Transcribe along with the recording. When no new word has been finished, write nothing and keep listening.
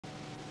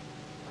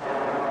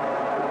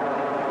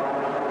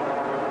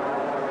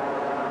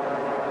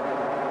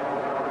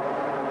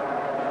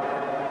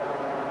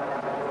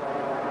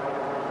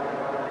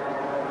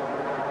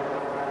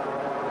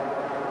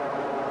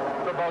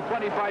about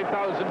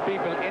 25,000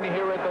 people in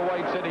here at the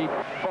White City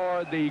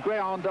for the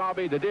Greyhound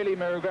Derby, the Daily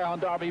Mirror Greyhound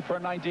Derby for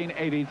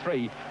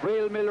 1983.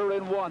 Rail Miller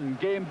in 1,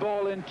 Game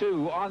Ball in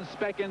 2, On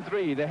Spec in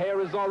 3. The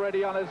Hare is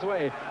already on his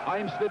way.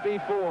 I'm Slippy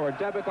 4,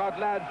 Debicott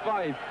Lad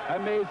 5,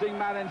 Amazing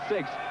Man in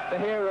 6. The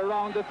Hare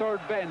around the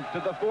 3rd bend to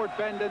the 4th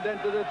bend and then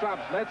to the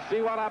traps. Let's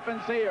see what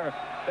happens here.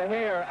 The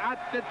Hare at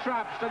the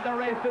traps and the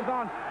race is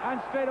on,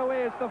 and straight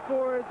away it's the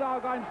 4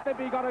 dog I'm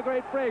Slippy got a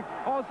great break.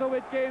 Also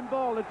with Game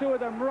Ball, the 2 of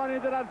them run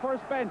into that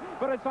 1st bend,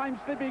 but it's I'm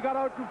Slippy got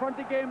out in front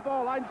of Game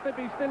Ball. I'm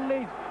Slippy still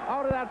leads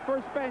out of that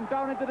 1st bend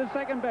down into the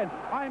 2nd bend.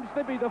 I'm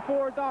Slippy, the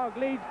 4 dog,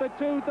 leads the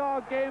 2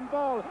 dog Game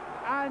Ball,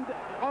 and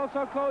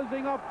also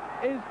closing up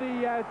is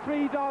the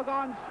 3 dog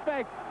On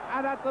Spec.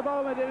 And at the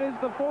moment it is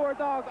the 4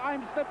 dog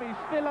I'm Slippy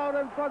still out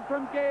in front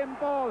from Game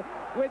Ball,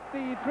 with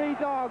the 3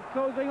 dog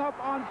closing up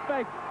On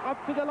Spec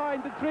up to the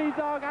line, the 3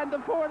 dog and the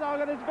 4 dog,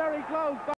 and it's very close.